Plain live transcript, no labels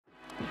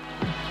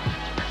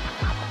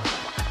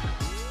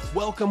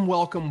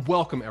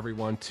Welcome,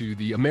 everyone, to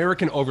the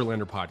American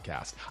Overlander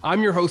podcast.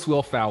 I'm your host,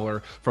 Will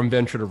Fowler from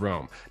Venture to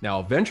Rome.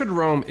 Now, Venture to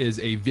Rome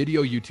is a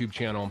video YouTube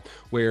channel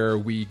where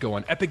we go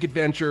on epic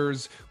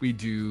adventures, we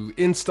do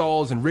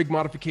installs and rig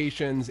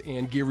modifications,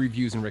 and gear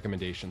reviews and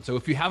recommendations. So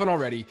if you haven't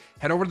already,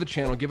 head over to the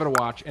channel, give it a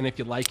watch, and if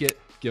you like it,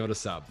 give it a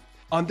sub.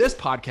 On this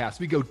podcast,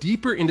 we go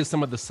deeper into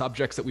some of the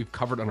subjects that we've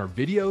covered on our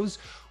videos.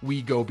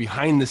 We go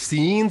behind the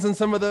scenes in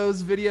some of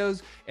those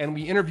videos, and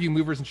we interview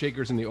movers and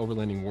shakers in the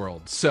overlanding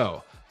world.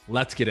 So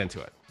let's get into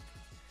it.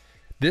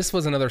 This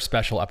was another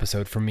special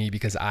episode for me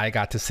because I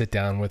got to sit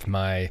down with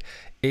my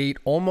 8,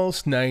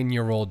 almost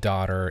 9-year-old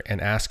daughter and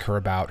ask her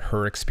about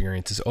her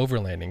experiences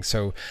overlanding.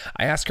 So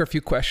I asked her a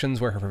few questions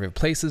where her favorite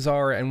places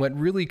are, and what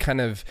really kind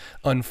of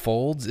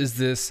unfolds is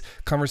this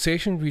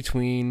conversation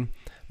between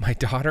my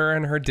daughter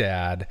and her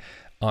dad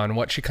on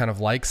what she kind of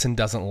likes and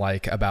doesn't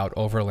like about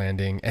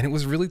overlanding. And it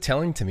was really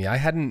telling to me. I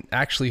hadn't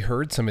actually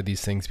heard some of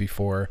these things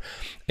before.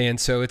 And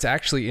so it's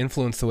actually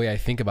influenced the way I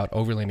think about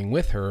overlanding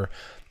with her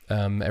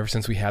ever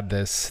since we had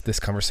this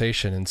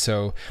conversation. And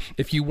so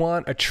if you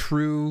want a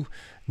true,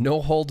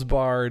 no holds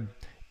barred,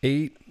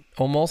 8,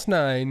 almost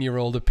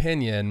 9-year-old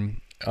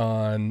opinion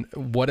on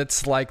what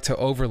it's like to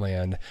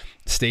overland,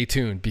 stay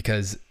tuned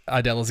because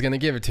Adela's going to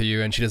give it to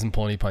you and she doesn't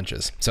pull any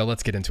punches. So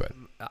let's get into it.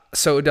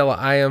 So Adela,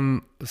 I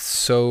am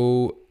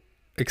so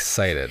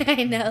excited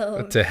I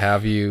know to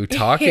have you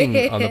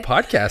talking on the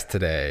podcast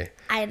today.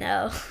 I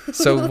know.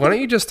 So why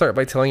don't you just start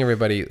by telling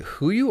everybody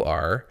who you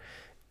are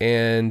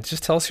and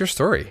just tell us your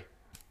story.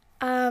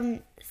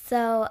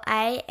 So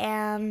I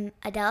am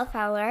Adela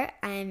Fowler.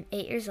 I'm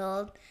 8 years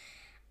old.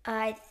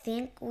 I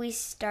think we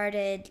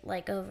started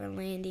like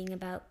overlanding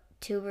about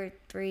 2 or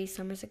 3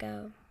 summers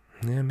ago.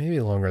 Yeah, maybe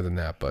longer than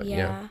that, but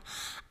yeah.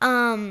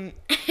 And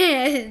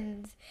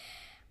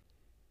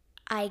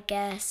I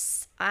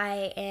guess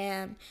I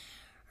am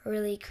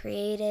really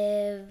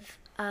creative.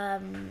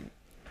 I've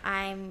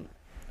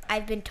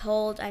been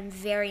told I'm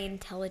very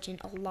intelligent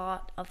a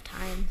lot of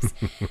times.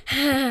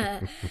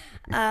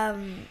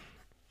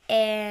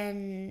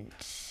 And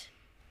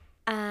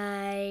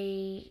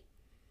I'm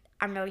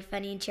really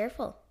funny and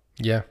cheerful.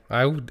 Yeah,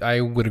 I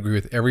would agree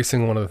with every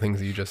single one of the things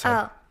that you just said.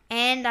 Oh,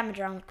 and I'm a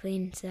drama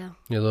queen, so.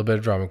 You're a little bit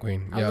of drama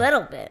queen. A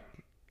little bit.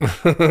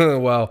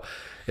 Well,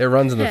 it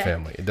runs in the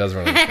family. It does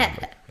run in the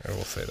family. I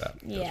will say that.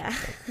 Yeah.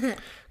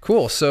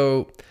 Cool.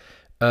 So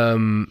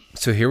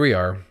here we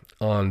are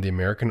on the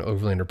American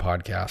Overlander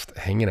podcast,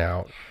 hanging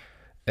out.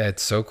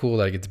 It's so cool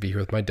that I get to be here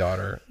with my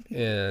daughter.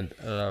 And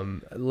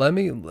let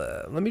me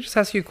just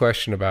ask you a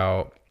question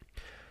about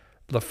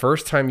the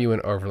first time you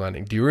went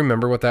overlanding. Do you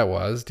remember what that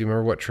was? Do you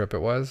remember what trip it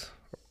was?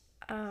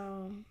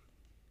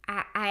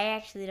 I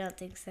actually don't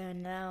think so,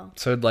 no.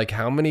 So, like,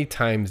 how many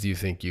times do you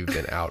think you've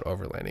been out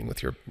overlanding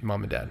with your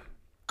mom and dad?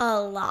 A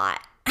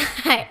lot.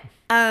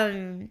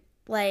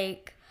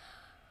 Like,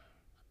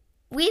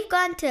 we've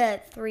gone to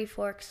Three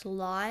Forks a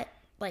lot.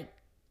 Like,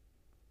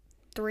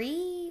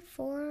 3,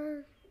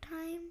 4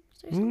 times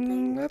or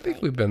something. I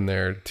think we've been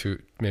there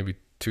maybe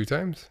 2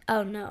 times.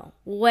 Oh, no.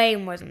 Way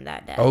more than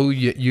that, Dad. Oh,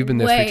 you've been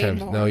there 3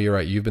 times. More. No, you're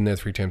right. You've been there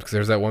 3 times because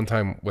there's that one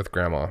time with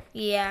Grandma.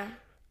 Yeah.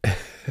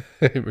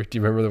 Do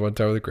you remember the one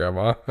time with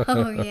Grandma?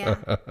 Oh, yeah.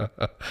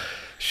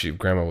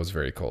 Grandma was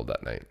very cold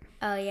that night.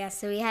 Oh, yeah.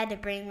 So we had to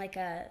bring like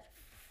a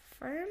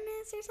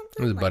furnace or something.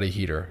 It was a buddy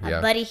heater. Yeah.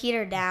 A buddy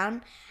heater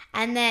down.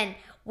 And then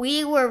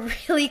we were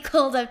really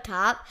cold up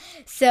top.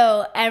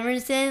 So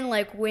Emerson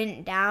like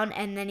went down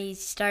and then he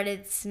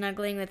started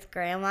snuggling with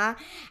Grandma.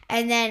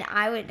 And then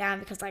I went down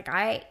because like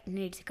I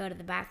needed to go to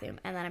the bathroom.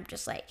 And then I'm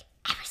just like,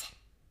 Emerson,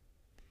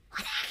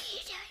 what the heck are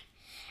you doing?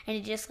 And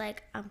he's just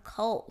like, I'm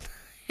cold.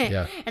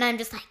 Yeah. And I'm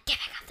just like, get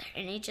back up there.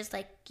 And he's just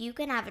like, you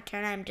can have a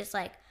turn. I'm just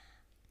like,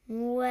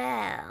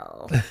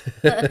 well.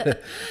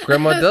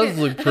 Grandma does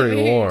look pretty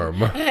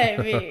warm. I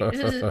mean, I'm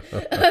just like,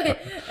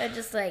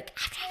 after I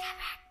come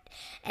back.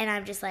 And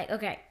I'm just like,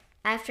 okay,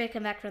 after I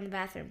come back from the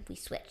bathroom, we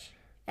switch.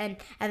 And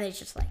it's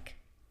just like,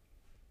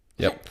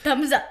 yep.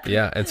 Thumbs up.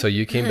 Yeah, and so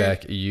you came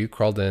back, you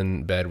crawled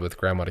in bed with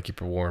Grandma to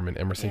keep her warm, and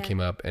Emerson came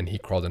up and he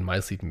crawled in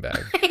my sleeping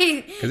bag.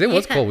 Because it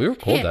was cold. We were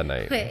cold that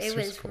night. It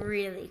was cold.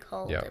 really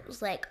cold. Yeah. It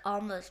was like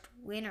almost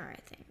winter, I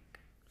think.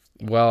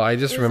 Well, I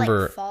just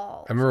remember, like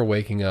fall. I remember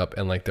waking up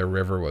and like the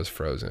river was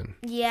frozen.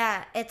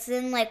 Yeah, it's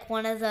in like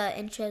one of the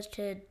intros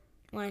to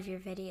one of your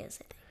videos,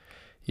 I think.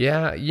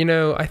 Yeah,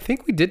 I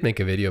think we did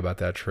make a video about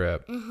that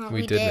trip.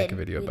 We did make a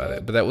video about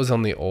it, but that was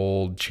on the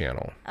old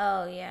channel.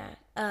 Oh, yeah.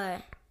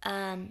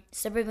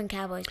 Suburban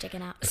Cowboys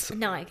chicken out.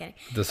 No, I'm kidding.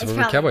 The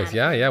Suburban Cowboys,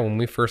 yeah. When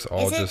we first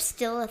Is it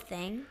still a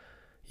thing?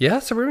 Yeah,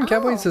 Suburban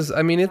Cowboys is,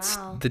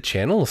 wow. The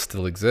channel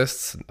still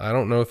exists. I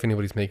don't know if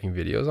anybody's making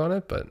videos on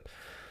it, but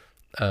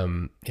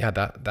yeah,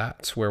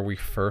 that's where we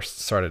first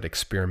started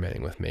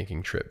experimenting with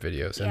making trip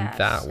videos. And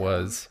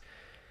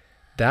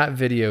that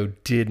video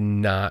did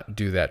not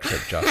do that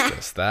trip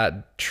justice.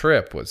 That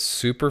trip was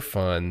super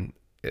fun.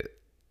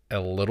 A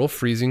little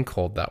freezing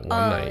cold that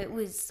one night. It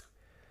was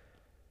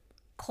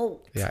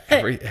cold. Yeah,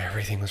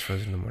 everything was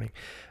frozen in the morning.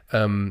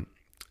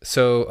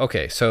 So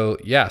okay, so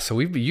yeah, so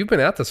you've been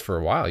at this for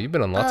a while. You've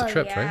been on lots of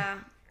trips, right? Yeah,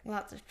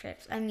 lots of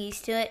trips. I'm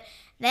used to it.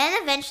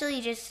 Then eventually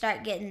you just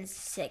start getting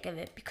sick of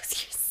it because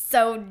you're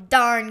so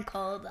darn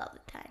cold all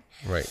the time.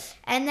 Right.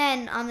 And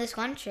then on this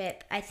one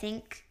trip, I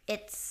think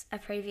it's a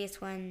previous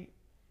one.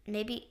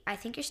 Maybe I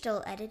think you're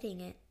still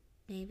editing it.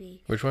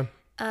 Maybe. Which one?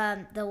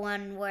 The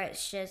one where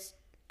it's just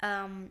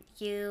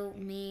you,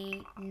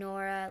 me,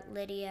 Nora,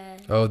 Lydia.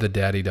 Oh, the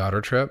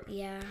daddy-daughter trip?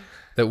 Yeah.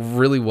 That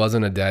really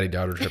wasn't a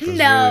daddy-daughter trip. It was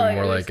No, really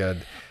more it like was-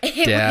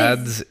 a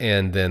dads,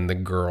 and then the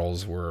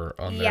girls were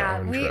on their Yeah,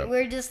 own trip.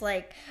 we're just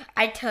like,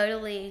 I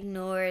totally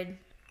ignored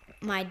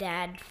my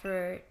dad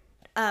for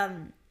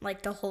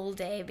like the whole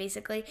day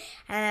basically,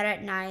 and then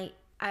at night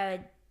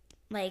I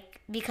would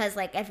because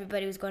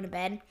everybody was going to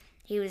bed,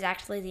 he was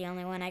actually the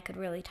only one I could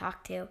really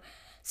talk to.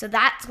 So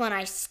that's when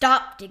I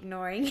stopped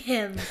ignoring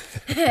him.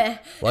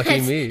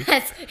 Lucky me.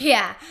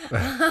 Yeah.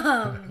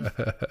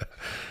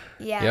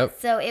 Yeah. Yep.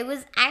 So it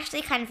was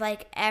actually kind of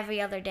like every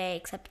other day,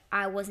 except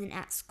I wasn't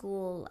at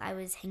school. I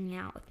was hanging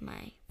out with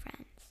my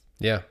friends.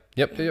 Yeah.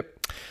 Yep.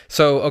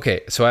 So,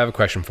 okay. So I have a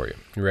question for you.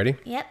 You ready?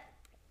 Yep.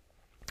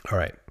 All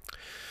right.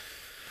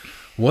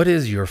 What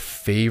is your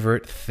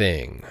favorite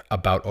thing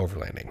about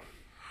overlanding?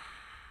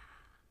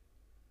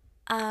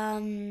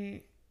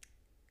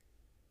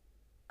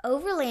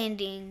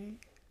 Overlanding,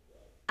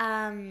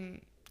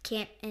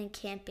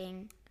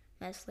 camping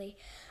mostly.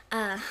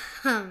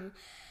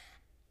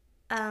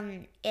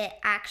 It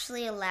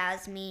actually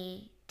allows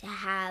me to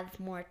have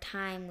more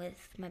time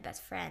with my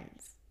best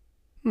friends.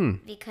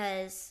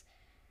 Because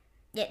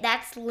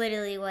that's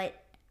literally what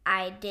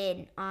I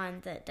did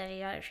on the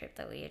daddy-daughter trip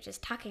that we were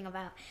just talking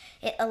about.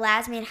 It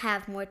allows me to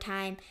have more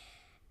time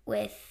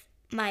with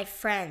my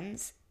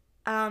friends,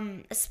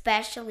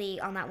 especially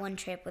on that one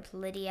trip with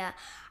Lydia.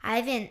 I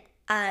haven't,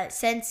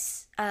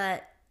 since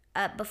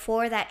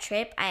before that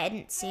trip, I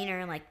hadn't seen her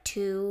in like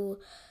 2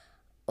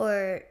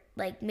 or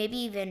maybe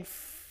even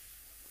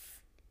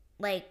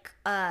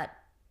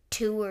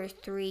 2 or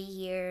 3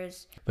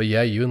 years. But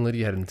yeah, you and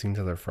Lydia hadn't seen each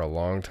other for a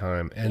long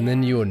time. And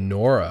then you and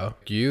Nora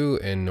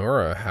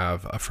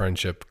have a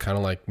friendship kind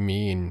of like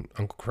me and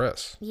Uncle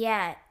Chris.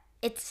 Yeah,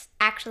 it's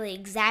actually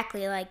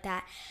exactly like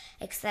that,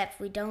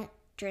 except we don't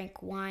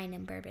drink wine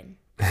and bourbon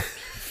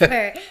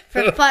for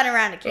fun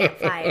around a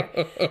campfire.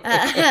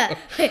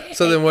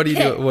 So then what do you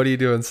do? What do you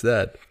do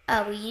instead?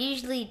 We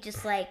usually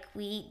just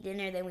we eat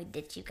dinner, then we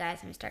ditch you guys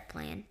and we start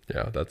playing.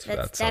 Yeah, that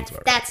sounds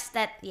about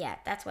right.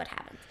 That's what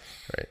happens.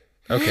 Right.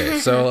 Okay,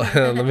 so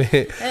let me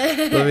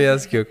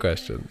ask you a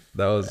question.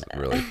 That was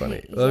really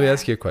funny. Let me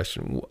ask you a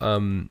question.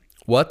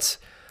 What's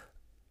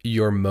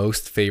your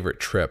most favorite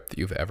trip that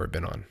you've ever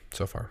been on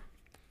so far?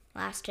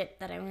 Last trip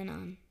that I went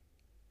on.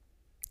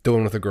 The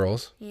one with the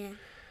girls? Yeah.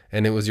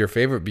 And it was your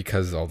favorite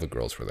because all the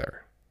girls were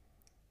there.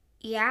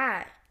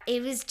 Yeah,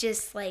 it was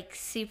just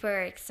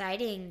super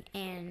exciting,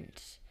 and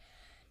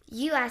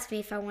you asked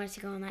me if I wanted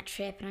to go on that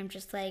trip, and I'm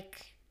just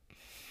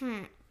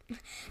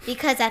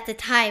because at the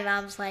time I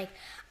was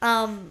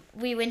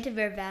we went to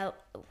Bear Valley.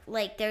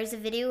 There's a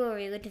video where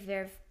we went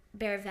to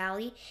Bear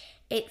Valley.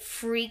 It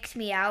freaked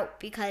me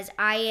out because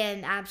I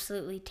am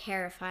absolutely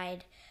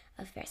terrified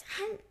of bears.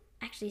 I'm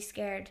actually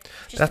scared.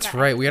 That's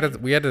right. We had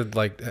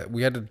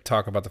to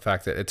talk about the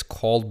fact that it's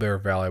called Bear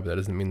Valley, but that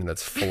doesn't mean that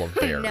it's full of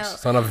bears. No.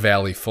 It's not a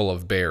valley full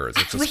of bears.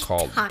 It's just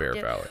called Bear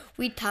Valley.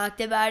 We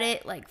talked about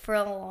it for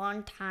a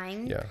long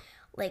time. Yeah.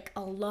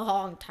 A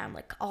long time,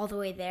 all the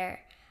way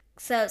there.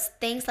 So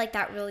things like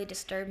that really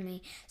disturbed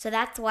me. So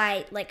that's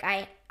why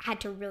I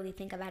had to really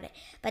think about it.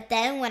 But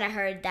then when I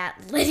heard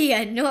that Lydia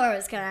and Nora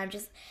was coming, I'm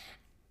just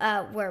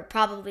we're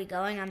probably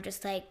going. I'm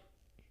just take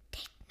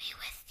me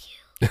with you.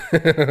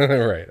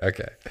 Right.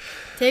 Okay.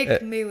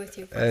 Take me with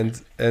you.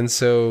 And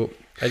so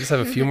I just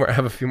have a few more. I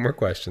have a few more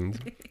questions.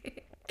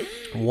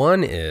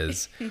 One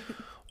is,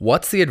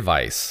 what's the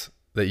advice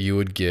that you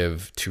would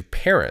give to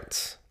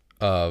parents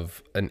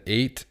of an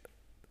 8,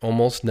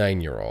 almost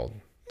 9-year-old?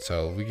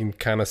 So we can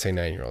kind of say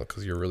 9-year-old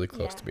because you're really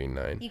close to being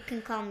 9. You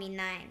can call me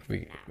 9.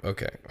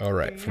 Okay. All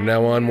right. From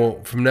now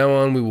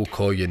on, we will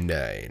call you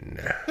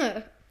 9.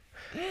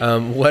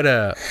 What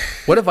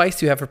advice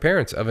do you have for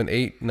parents of an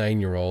 8,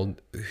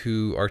 9-year-old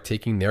who are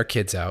taking their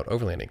kids out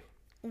overlanding?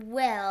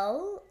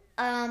 Well,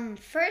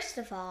 first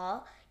of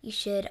all, you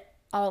should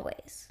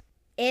always,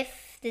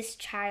 if this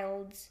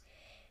child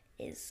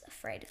is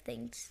afraid of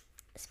things,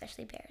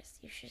 especially bears,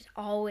 you should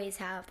always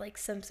have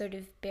some sort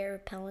of bear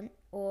repellent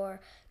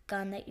or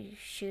gun that you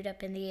shoot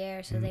up in the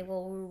air so they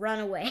will run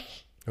away.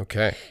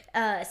 Okay.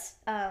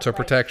 So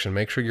protection.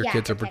 Make sure your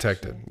kids are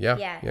protected.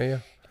 Yeah.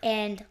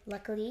 And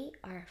luckily,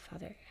 our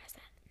father has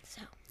that.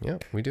 So. Yeah,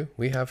 we do.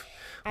 We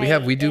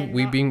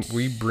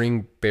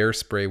bring bear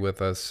spray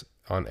with us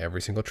on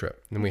every single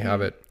trip, and we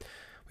have it.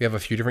 We have a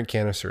few different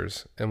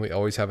canisters, and we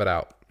always have it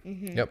out.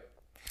 Mm-hmm. Yep.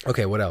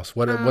 Okay. What else?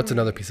 What's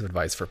another piece of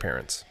advice for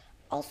parents?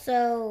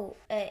 Also,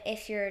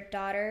 if your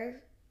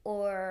daughter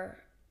or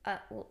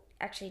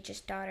actually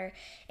just daughter,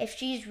 if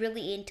she's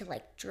really into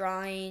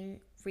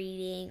drawing,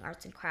 reading,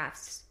 arts and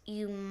crafts,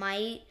 you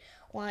might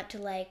want to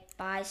like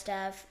buy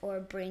stuff or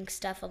bring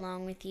stuff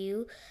along with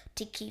you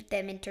to keep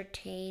them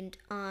entertained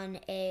on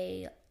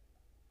a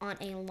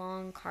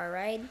long car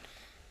ride.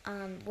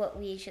 What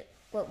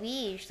we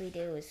usually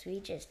do is we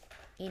just,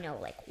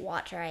 like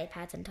watch our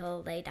iPads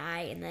until they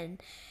die, and then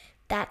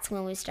that's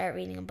when we start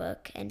reading a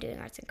book and doing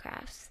arts and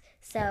crafts.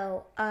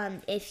 So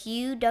if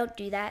you don't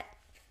do that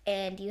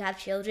and you have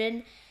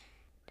children,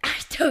 I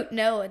don't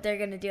know what they're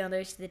going to do on the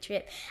rest of the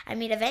trip. I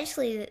mean,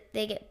 eventually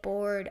they get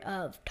bored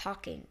of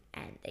talking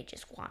and they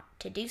just want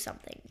to do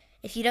something.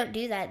 If you don't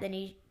do that, then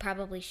you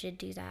probably should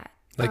do that.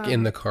 Like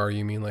in the car,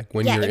 you mean? Like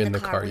when you're in the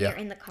car? When you're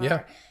in the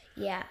car.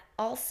 Yeah.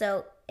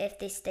 Also, if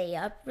they stay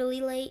up really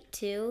late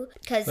too.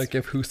 Like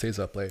if who stays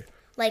up late?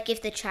 Like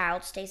if the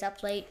child stays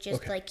up late,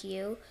 just like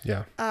you.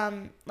 Yeah.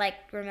 Like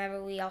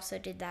remember we also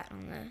did that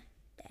on the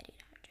Daddy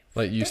Daughter trip.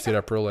 Like you stayed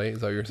up real late?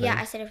 Is that what you're saying?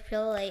 Yeah, I stayed up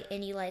real late,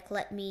 and you like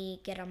let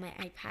me get on my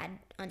iPad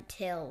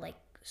until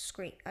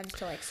screen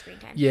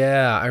time.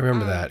 Yeah, I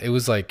remember that. It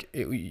was like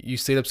you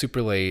stayed up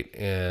super late,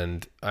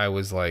 and I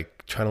was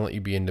like trying to let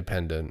you be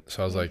independent.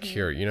 So I was like,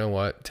 here, you know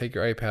what? Take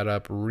your iPad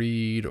up,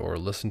 read or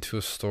listen to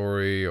a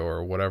story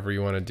or whatever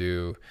you want to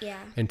do. Yeah.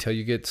 Until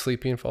you get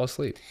sleepy and fall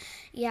asleep.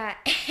 Yeah,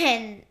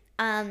 and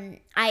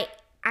I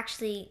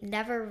actually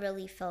never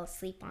really fell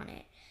asleep on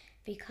it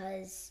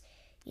because,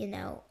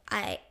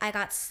 I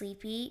got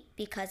sleepy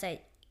because I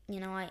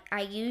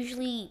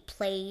usually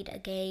played a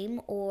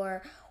game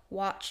or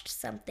watched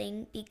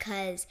something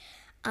because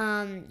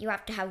you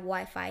have to have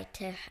Wi-Fi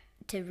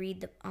to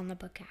read on the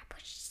book app,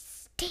 which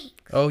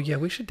stinks. Oh, yeah,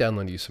 we should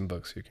download you some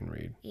books you can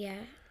read. Yeah.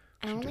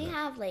 I only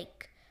have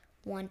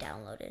one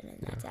downloaded, and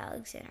that's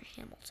Alexander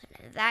Hamilton.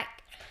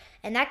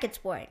 And that gets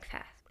boring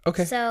fast.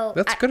 Okay, so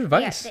that's good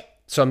advice. Yeah,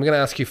 so I'm going to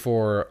ask you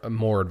for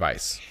more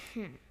advice.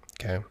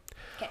 Okay.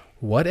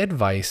 What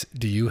advice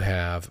do you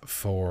have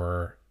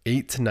for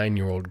 8 to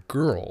 9-year-old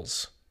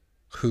girls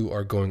who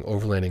are going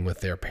overlanding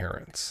with their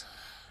parents?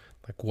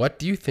 Like, what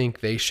do you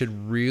think they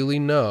should really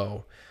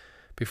know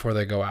before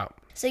they go out?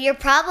 So you're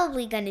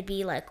probably going to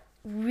be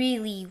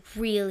really,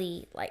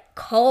 really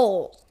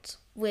cold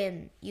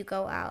when you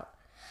go out.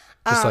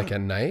 Just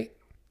at night?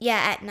 Yeah,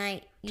 at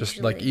night. Just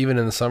usually. Even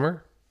in the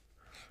summer?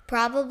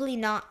 Probably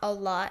not a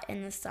lot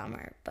in the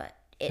summer, but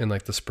in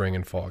the spring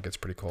and fall, it gets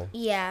pretty cold.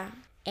 Yeah,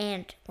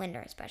 and winter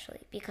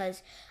especially,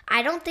 because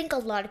I don't think a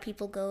lot of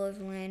people go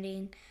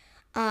overlanding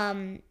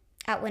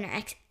at winter.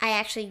 I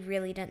actually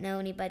really don't know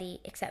anybody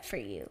except for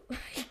you,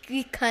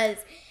 because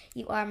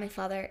you are my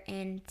father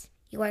and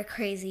you are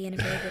crazy in a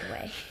very good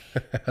way.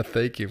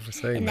 Thank you for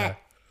saying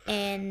that.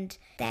 And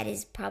that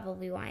is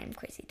probably why I'm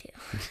crazy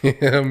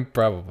too.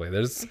 Probably.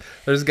 There's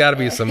got to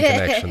be some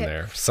connection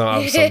there, of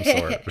some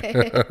sort.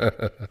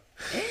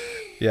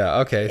 Yeah.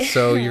 Okay.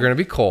 So you're gonna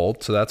be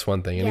cold. So that's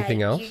one thing.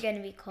 Anything else? You're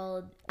gonna be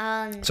cold.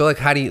 So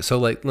how do you? So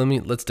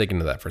let's dig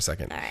into that for a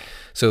second. All right.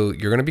 So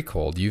you're gonna be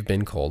cold. You've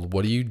been cold.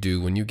 What do you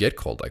do when you get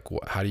cold?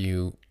 How do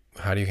you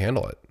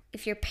handle it?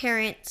 If your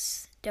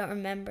parents don't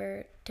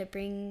remember to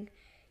bring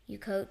you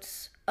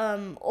coats,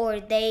 or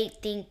they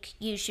think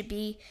you should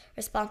be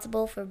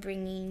responsible for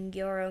bringing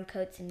your own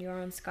coats and your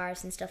own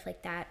scarves and stuff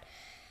like that,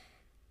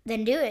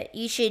 then do it.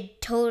 You should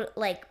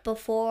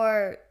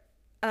before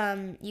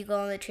you go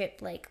on the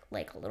trip,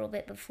 like a little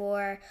bit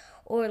before,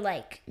 or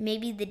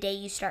maybe the day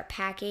you start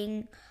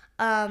packing,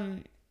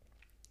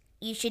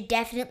 you should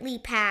definitely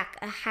pack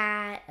a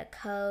hat, a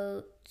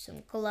coat,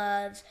 some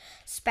gloves,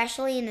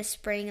 especially in the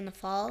spring and the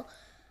fall,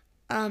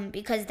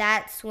 because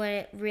that's when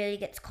it really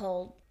gets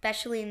cold,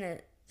 especially in the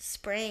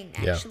spring,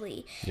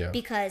 actually,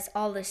 because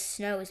all the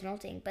snow is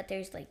melting, but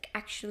there's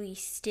actually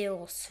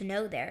still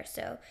snow there,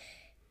 so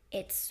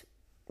it's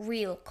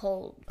real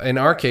cold. In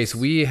our case,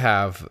 we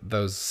have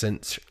those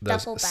cinch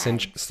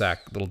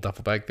stack little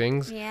duffel bag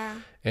things. Yeah.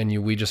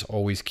 And we just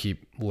always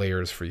keep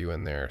layers for you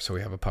in there. So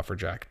we have a puffer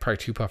jacket, probably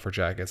 2 puffer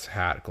jackets,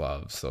 hat,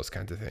 gloves, those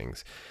kinds of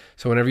things.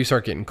 So whenever you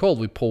start getting cold,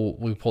 we pull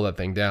that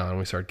thing down and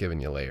we start giving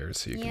you layers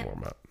so you can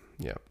warm up.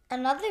 Yeah.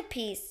 Another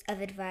piece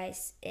of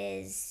advice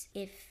is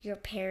if your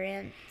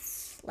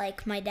parents,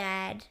 like my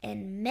dad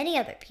and many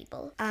other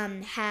people,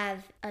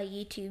 have a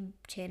YouTube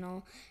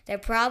channel, they're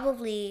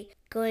probably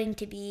going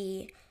to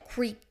be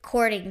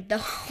recording the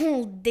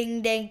whole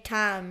dang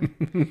time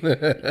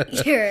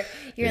you're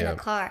in the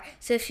car.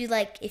 So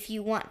if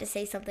you want to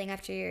say something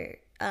after your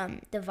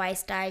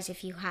device dies,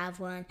 if you have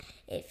one,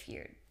 if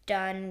you're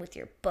done with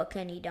your book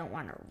and you don't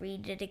want to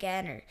read it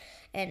again,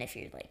 and if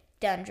you're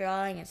done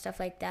drawing and stuff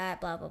like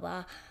that, blah blah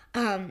blah,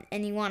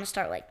 and you want to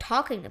start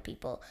talking to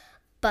people,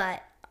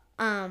 but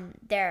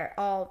they're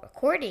all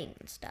recording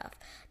and stuff,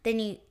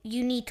 then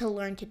you need to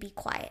learn to be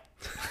quiet.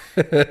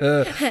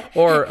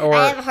 or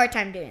I have a hard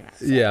time doing that.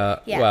 So, yeah.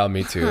 Well,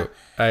 me too.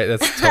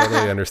 That's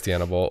totally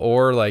understandable.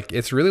 Or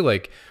it's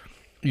really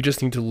you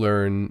just need to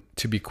learn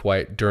to be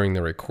quiet during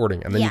the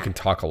recording, and then you can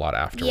talk a lot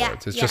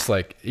afterwards. It's just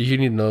you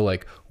need to know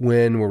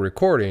when we're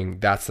recording,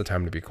 that's the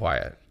time to be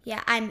quiet.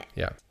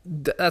 Yeah,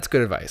 that's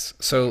good advice.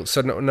 So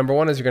number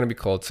 1 is you're going to be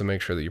cold, so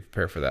make sure that you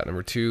prepare for that.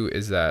 Number 2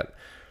 is that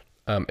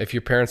If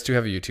your parents do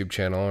have a YouTube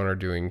channel and are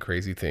doing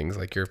crazy things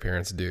like your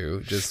parents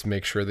do, just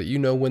make sure that you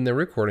know when they're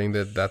recording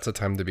that that's a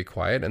time to be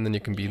quiet, and then you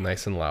can be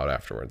nice and loud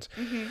afterwards.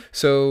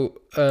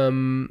 So,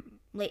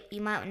 Wait,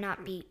 you might not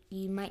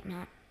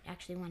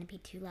actually want to be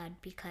too loud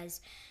because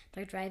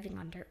they're driving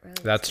on dirt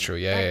roads. that's true.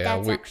 Yeah.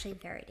 That's actually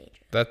very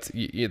dangerous.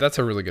 That's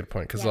a really good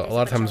point, because Yeah, a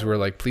lot of times we're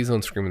like, please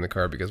don't scream in the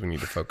car because we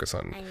need to focus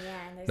on And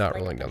there's not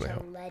like rolling a down the bunch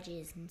hill. of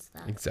ledges and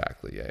stuff.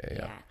 Exactly. Yeah.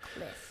 Yeah,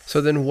 cliffs. So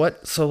then what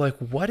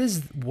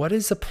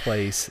is a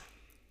place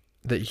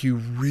that you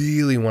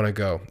really want to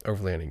go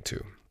overlanding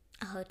to?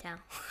 A hotel.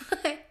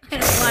 I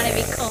don't want to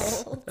be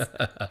cold.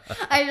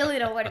 I really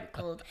don't want to be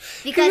cold.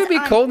 Because You'd be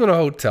cold in a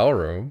hotel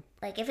room.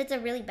 like if it's a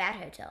really bad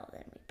hotel,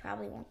 then we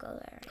probably won't go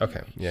there.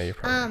 Okay. Yeah, you're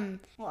probably.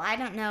 Well, I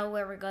don't know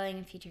where we're going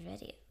in future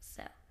videos,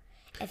 so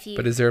if you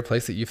But is there a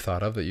place that you've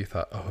thought of that you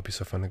thought, oh, it'd be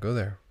so fun to go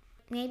there?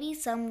 maybe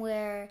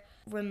somewhere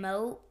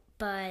remote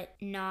but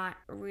not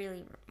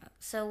really remote.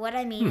 So what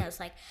I mean is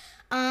like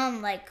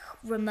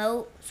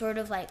remote, sort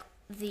of like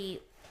the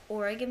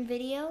Oregon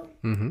video.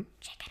 Mm-hmm.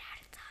 Check it out,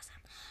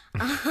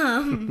 it's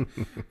awesome.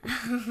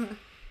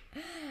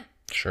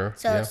 Sure.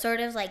 So yeah. sort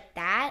of like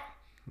that,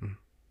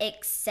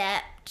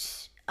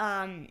 except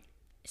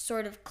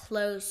sort of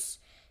close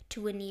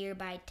to a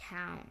nearby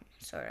town,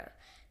 sort of.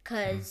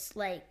 Because,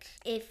 like,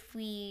 if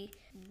we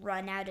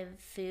run out of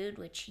food,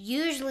 which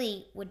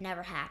usually would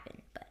never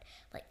happen, but,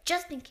 like,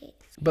 just in case.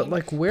 But, and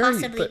like, where...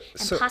 possibly,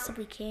 but,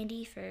 possibly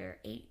candy for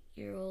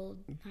 8-year-old,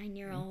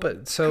 9-year-old.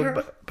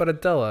 But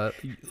Adela,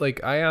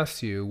 like, I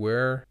asked you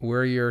where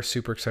you're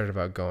super excited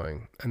about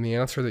going. And the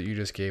answer that you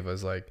just gave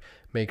was, like,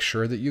 make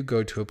sure that you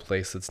go to a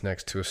place that's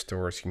next to a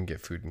store so you can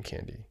get food and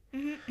candy.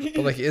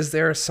 But, like, is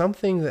there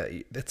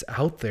something that's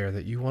out there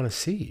that you want to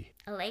see?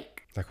 A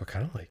lake. Like, what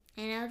kind of lake?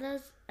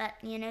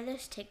 You know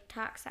those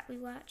TikToks that we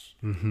watch?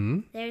 Mm-hmm.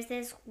 There's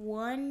this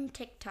one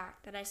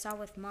TikTok that I saw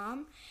with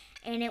Mom,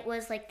 and it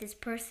was like this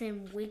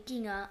person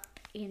waking up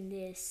in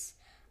this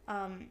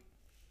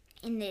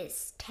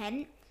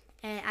tent,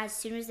 and as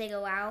soon as they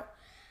go out,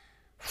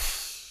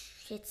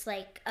 it's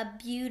like a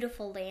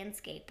beautiful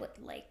landscape with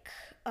like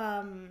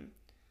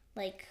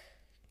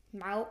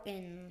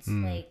mountains,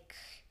 like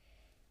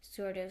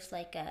sort of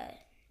like a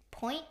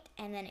point,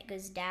 and then it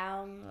goes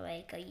down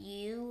like a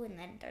U, and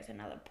then there's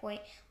another point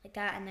like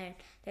that, and then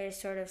there's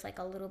sort of like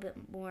a little bit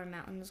more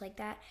mountains like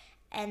that,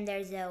 and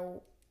there's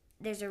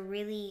a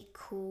really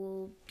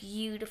cool,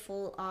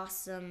 beautiful,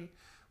 awesome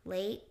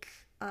lake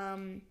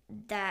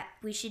that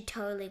we should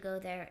totally go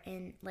there,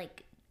 and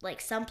like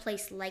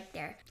someplace like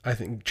there. I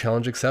think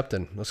challenge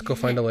accepted. Let's go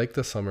find a lake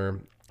this summer.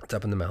 It's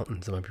up in the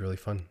mountains. It might be really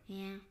fun.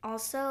 Yeah.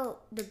 Also,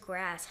 the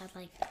grass had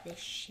like this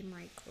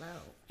shimmery glow,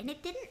 and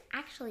it didn't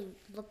actually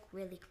look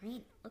really green.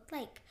 It looked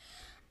like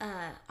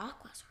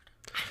aqua sort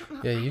of. I don't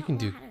know. Yeah, I you don't can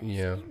know do. how to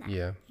Yeah, explain that,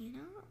 yeah. You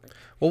know. Like,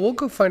 Well, we'll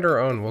go find our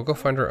own. We'll go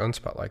find our own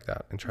spot like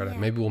that and try to. Yeah.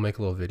 Maybe we'll make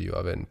a little video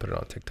of it and put it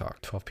on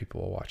TikTok. 12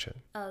 people will watch it.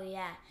 oh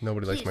yeah.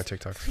 Nobody likes my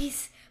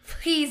TikToks.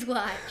 Please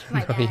watch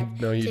my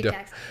dad. no, you don't.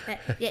 TikToks.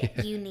 But,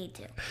 yeah, you need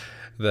to.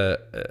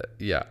 The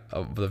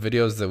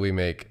videos that we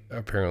make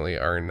apparently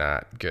are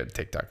not good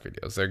TikTok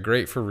videos. They're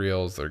great for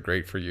Reels. They're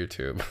great for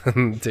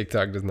YouTube.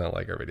 TikTok does not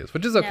like our videos,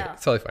 which is okay. No.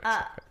 It's totally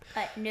fine.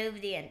 But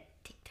nobody on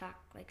TikTok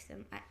likes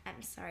them.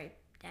 I'm sorry,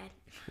 Dad.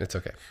 It's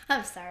okay.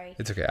 I'm sorry.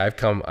 It's okay.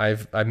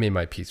 I've made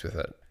my peace with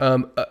it.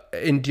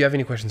 And do you have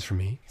any questions for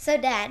me? So,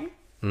 Dad,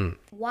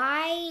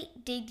 why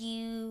did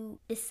you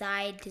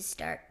decide to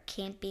start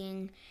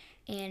camping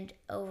and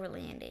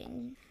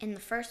overlanding in the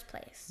first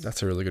place?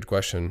 That's a really good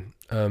question.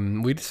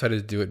 We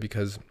decided to do it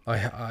because I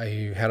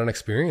had an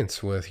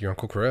experience with your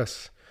Uncle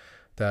Chris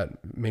that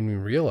made me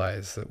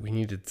realize that we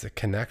needed to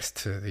connect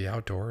to the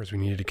outdoors. We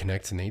needed to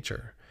connect to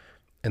nature.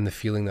 And the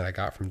feeling that I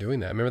got from doing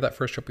that. Remember that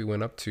first trip we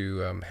went up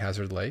to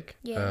Hazard Lake?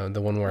 Yeah.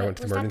 The one where I went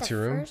to the emergency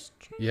room? First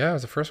trip? Yeah, it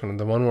was the first one.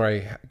 The one where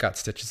I got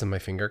stitches in my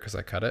finger because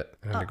I cut it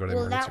and had to go to the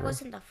emergency room. That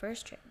wasn't the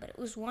first trip, but it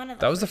was one of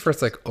the That was the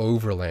first like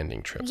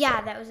overlanding trip. Yeah,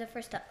 though. that was the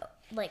first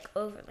like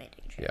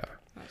overlanding trip. Yeah.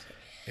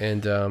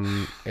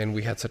 Honestly. And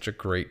we had such a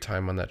great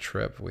time on that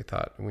trip. We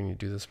thought we need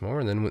to do this more.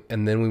 And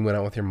then we went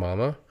out with your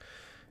mama,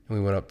 and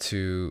we went up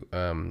to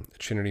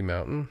Trinity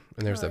Mountain,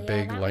 and there's that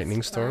big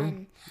lightning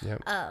storm. Yeah.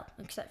 Oh,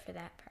 except for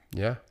that part.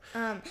 Yeah.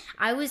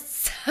 I was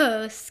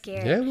so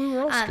scared. Yeah, we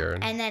were all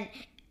scared.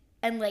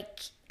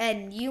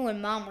 And you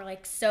and Mom were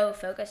like so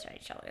focused on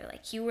each other.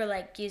 Like you were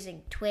like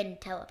using twin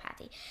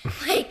telepathy.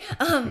 Like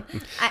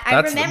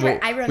I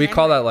remember. We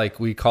call that like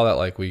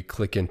we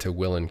click into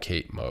Will and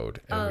Kate mode,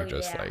 and we're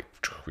just yeah. like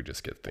we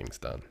just get things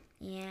done.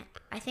 Yeah,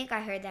 I think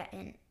I heard that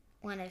in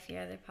one of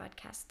your other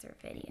podcasts or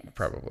videos.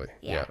 Probably.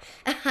 Yeah.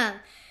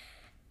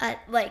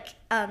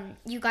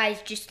 You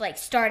guys just like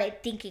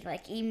started thinking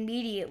like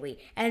immediately,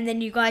 and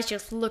then you guys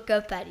just look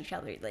up at each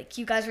other like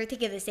you guys were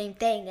thinking the same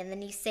thing, and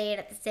then you say it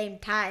at the same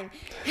time,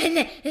 and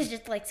then it's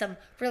just like some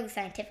really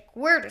scientific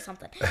word or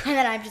something, and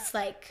then I'm just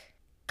like,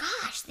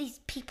 gosh, these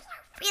people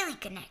are really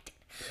connected.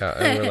 Yeah,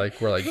 and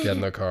we're like get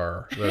in the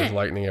car. There's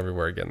lightning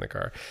everywhere. Get in the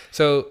car.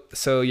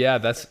 So yeah,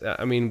 that's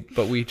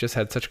but we just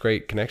had such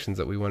great connections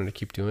that we wanted to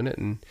keep doing it,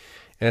 and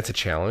and it's a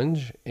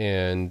challenge,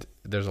 and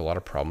there's a lot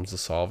of problems to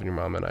solve. And your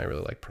mom and I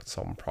really like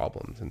solving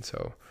problems, and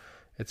so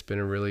it's been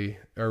a really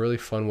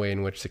fun way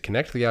in which to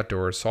connect to the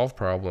outdoors, solve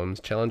problems,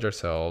 challenge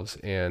ourselves,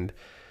 and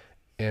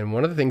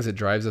one of the things that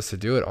drives us to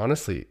do it,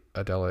 honestly,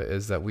 Adela,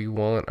 is that we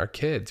want our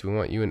kids, we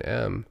want you and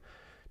Em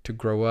to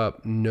grow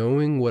up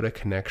knowing what a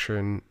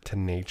connection to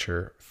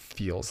nature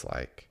feels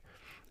like.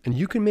 And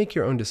you can make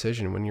your own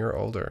decision when you're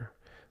older,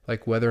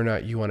 like whether or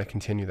not you want to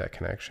continue that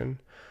connection.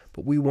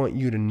 But we want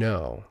you to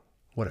know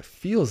what it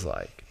feels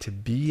like to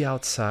be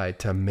outside,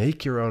 to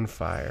make your own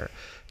fire,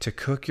 to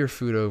cook your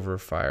food over a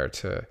fire,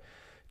 to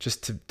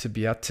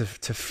be out, to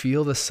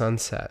feel the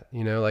sunset,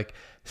 like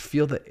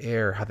feel the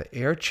air, how the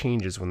air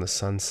changes when the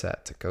sun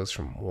sets. It goes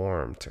from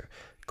warm to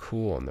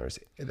cool, and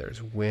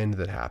there's wind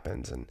that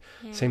happens, and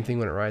same thing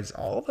when it rises.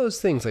 All those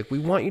things, like we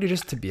want you to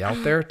just to be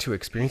out there to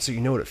experience, so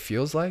you know what it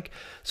feels like.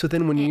 So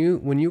then when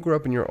you grow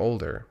up and you're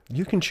older,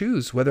 you can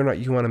choose whether or not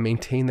you want to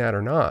maintain that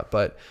or not.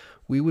 But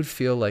we would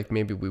feel like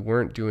maybe we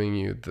weren't doing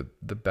you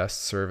the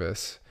best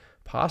service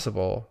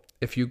possible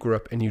if you grew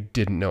up and you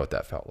didn't know what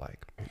that felt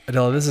like.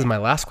 Adela, this is my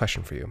last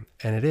question for you,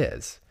 and it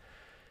is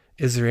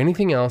there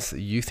anything else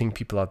that you think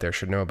people out there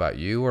should know about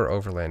you or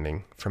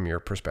overlanding from your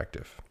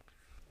perspective?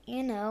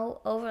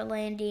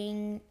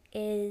 Overlanding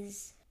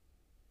is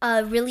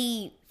a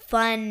really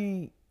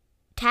fun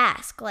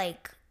task,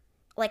 like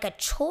a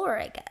chore,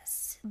 I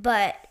guess.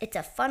 But it's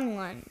a fun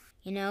one.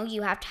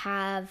 You have to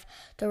have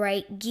the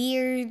right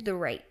gear, the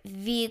right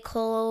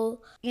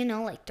vehicle,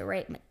 like the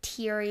right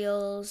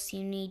materials.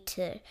 You need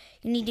to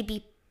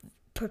be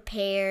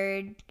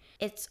prepared.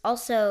 It's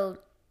also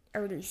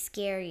a really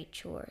scary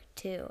chore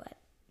too.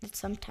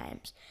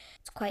 Sometimes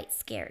it's quite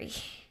scary.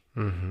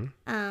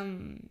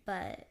 Mm-hmm.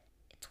 But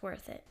it's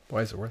worth it.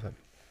 Why is it worth it?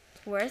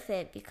 It's worth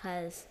it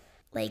because,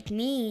 like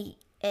me,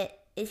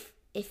 if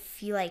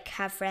you like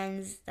have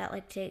friends that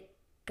like to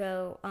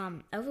go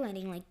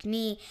overlanding like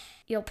me,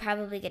 you'll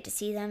probably get to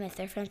see them if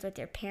they're friends with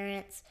your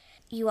parents.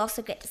 You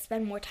also get to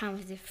spend more time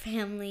with your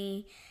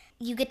family.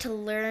 You get to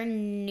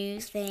learn new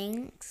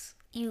things.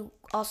 You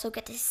also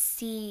get to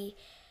see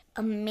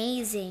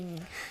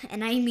amazing,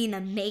 and I mean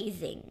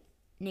amazing,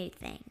 new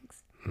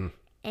things.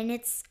 And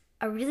it's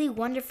a really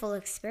wonderful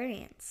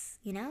experience,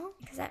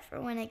 except for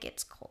when it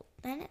gets cold.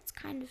 Then it's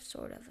kind of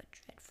sort of a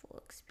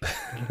dreadful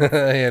experience.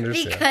 I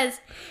understand.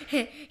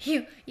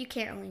 Because you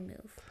can't really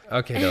move.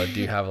 Okay, Noah, do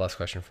you have a last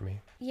question for me?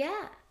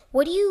 Yeah.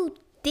 What do you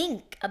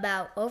think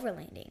about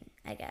overlanding,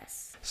 I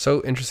guess?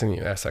 So interesting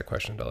you asked that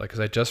question, Adela, because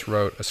I just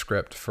wrote a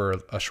script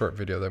for a short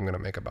video that I'm going to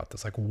make about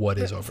this. Like, what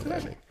is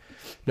overlanding?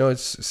 No,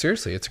 it's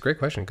a great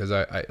question, because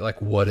I like,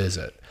 what is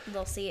it?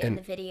 We'll see it in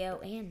the video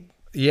and...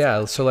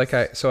 Yeah, so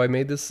I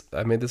made this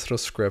little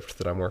script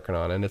that I'm working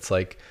on, and it's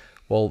like,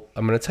 well,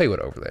 I'm going to tell you what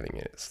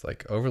overlanding is.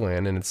 Like,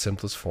 overland in its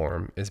simplest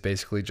form is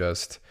basically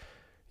just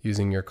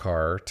using your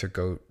car to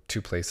go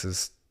to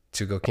places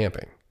to go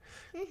camping.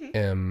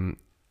 Mm-hmm.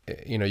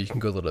 You can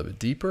go a little bit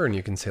deeper, and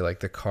you can say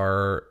like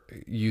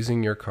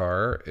using your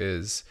car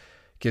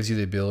gives you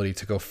the ability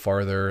to go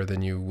farther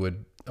than you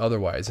would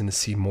otherwise and to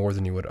see more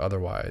than you would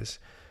otherwise,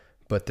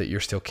 but that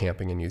you're still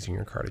camping and using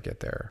your car to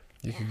get there.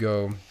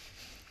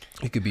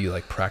 You could be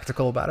like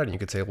practical about it, and you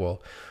could say,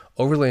 well,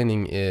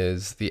 overlanding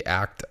is the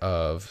act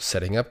of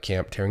setting up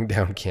camp, tearing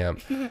down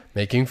camp,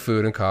 making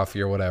food and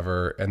coffee or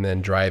whatever, and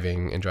then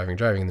driving, and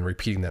then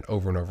repeating that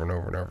over and over and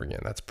over and over again.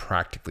 That's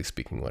practically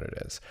speaking what it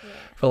is. Yeah.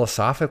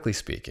 Philosophically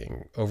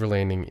speaking,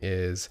 overlanding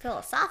is...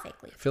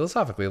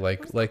 Philosophically,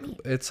 like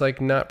it's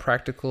like not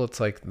practical. It's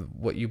like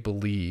what you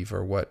believe,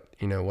 or what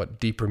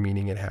deeper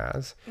meaning it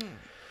has.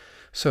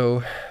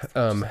 So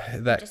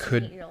that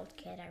could... Just a 8-year-old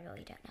kid, I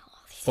really don't know.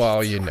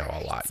 Well, you know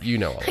a lot.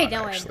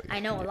 Actually.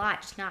 I know a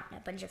lot, just not a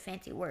bunch of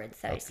fancy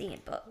words that I see in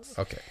books.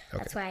 Okay.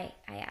 That's why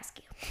I ask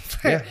you.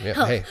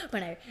 Hey,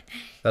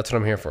 that's what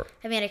I'm here for.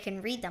 I mean, I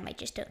can read them. I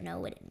just don't know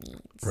what it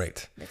means.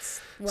 Right.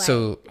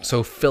 So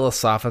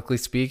philosophically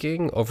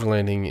speaking,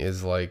 overlanding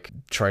is like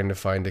trying to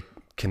find a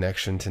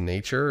connection to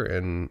nature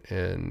and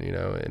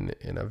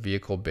in a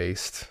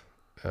vehicle-based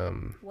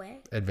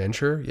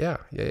adventure.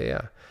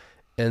 Yeah.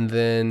 And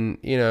then,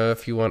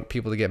 if you want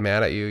people to get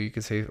mad at you, you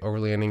could say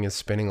overlanding is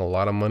spending a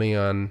lot of money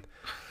on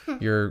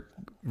your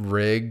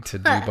rig to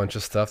do a bunch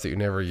of stuff that you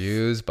never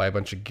use, buy a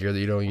bunch of gear that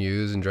you don't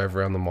use, and drive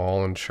around the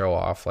mall and show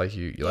off like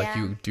you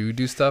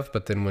do stuff.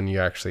 But then when you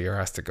actually are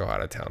asked to go out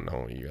of town,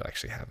 you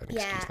actually have an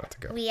excuse not to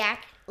go. We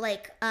act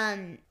like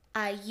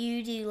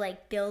you do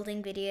like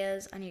building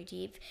videos on your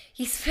Jeep.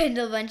 You spend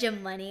a bunch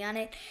of money on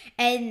it,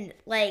 and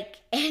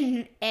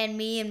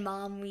me and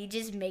Mom, we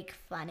just make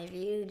fun of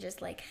you.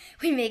 Just like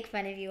we make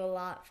fun of you a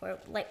lot for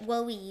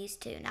we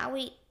used to. Now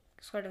we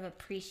sort of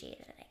appreciate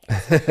it,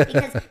 I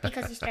guess,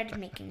 because you started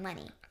making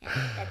money.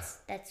 And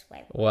that's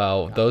why.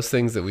 Well, those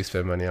things that we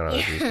spend money on our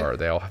Jeep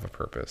they all have a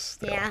purpose.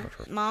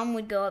 Mom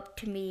would go up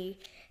to me,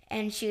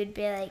 and she would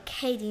be like,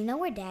 hey, do you know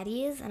where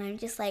Daddy is? And I'm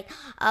just like,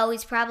 oh,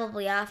 he's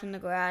probably off in the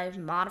garage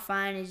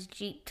modifying his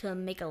Jeep to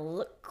make it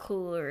look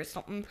cooler or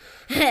something.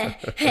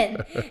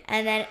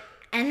 and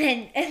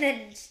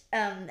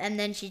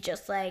then she's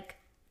just like,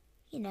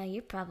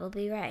 you're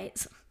probably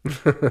right.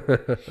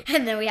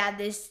 And then we had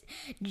this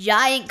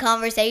giant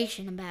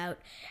conversation about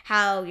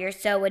how you're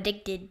so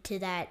addicted to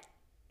that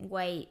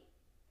white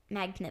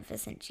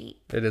magnificent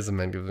Jeep. It is a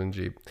magnificent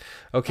Jeep.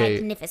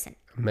 Okay.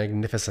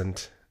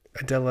 Magnificent.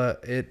 Adela,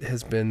 it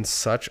has been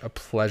such a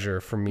pleasure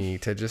for me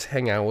to just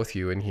hang out with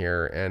you in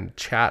here and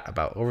chat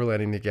about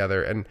overlanding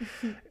together. And,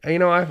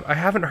 I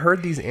haven't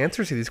heard these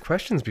answers to these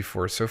questions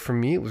before. So for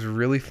me, it was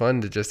really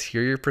fun to just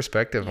hear your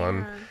perspective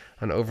on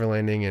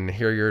overlanding and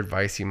hear your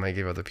advice you might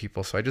give other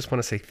people. So I just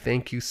want to say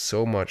thank you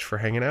so much for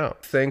hanging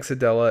out. Thanks,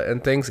 Adela.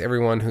 And thanks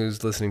everyone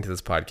who's listening to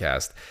this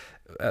podcast.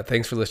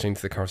 Thanks for listening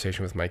to the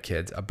conversation with my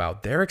kids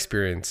about their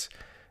experience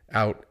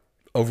out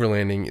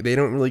overlanding. They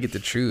don't really get to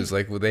choose.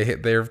 Like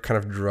they're kind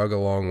of drug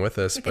along with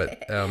us,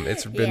 but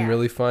it's been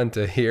really fun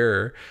to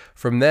hear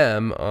from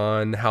them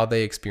on how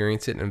they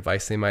experience it and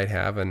advice they might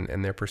have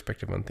and their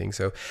perspective on things.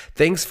 So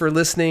thanks for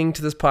listening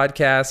to this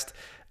podcast.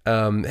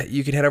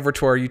 You can head over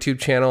to our YouTube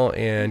channel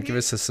and give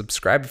us a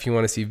subscribe if you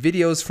want to see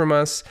videos from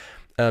us.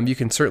 You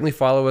can certainly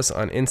follow us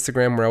on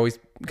Instagram. We're always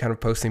kind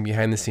of posting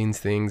behind the scenes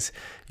things.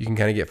 You can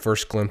kind of get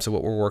first glimpse of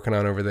what we're working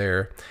on over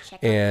there.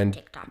 Check out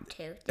TikTok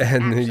too.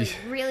 Actually,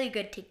 really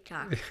good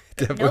TikTok.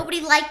 Nobody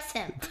likes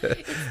him.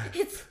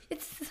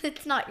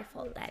 It's not your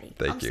fault, Daddy.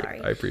 I'm sorry.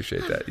 I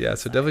appreciate that. Yeah,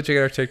 so definitely check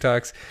out our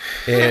TikToks,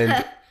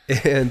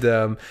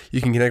 and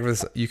you can connect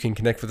with us. You can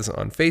connect with us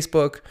on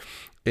Facebook.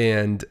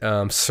 And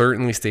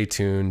certainly stay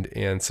tuned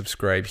and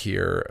subscribe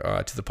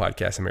here to the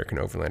podcast American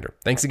Overlander.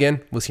 Thanks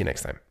again. We'll see you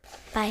next time.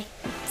 Bye.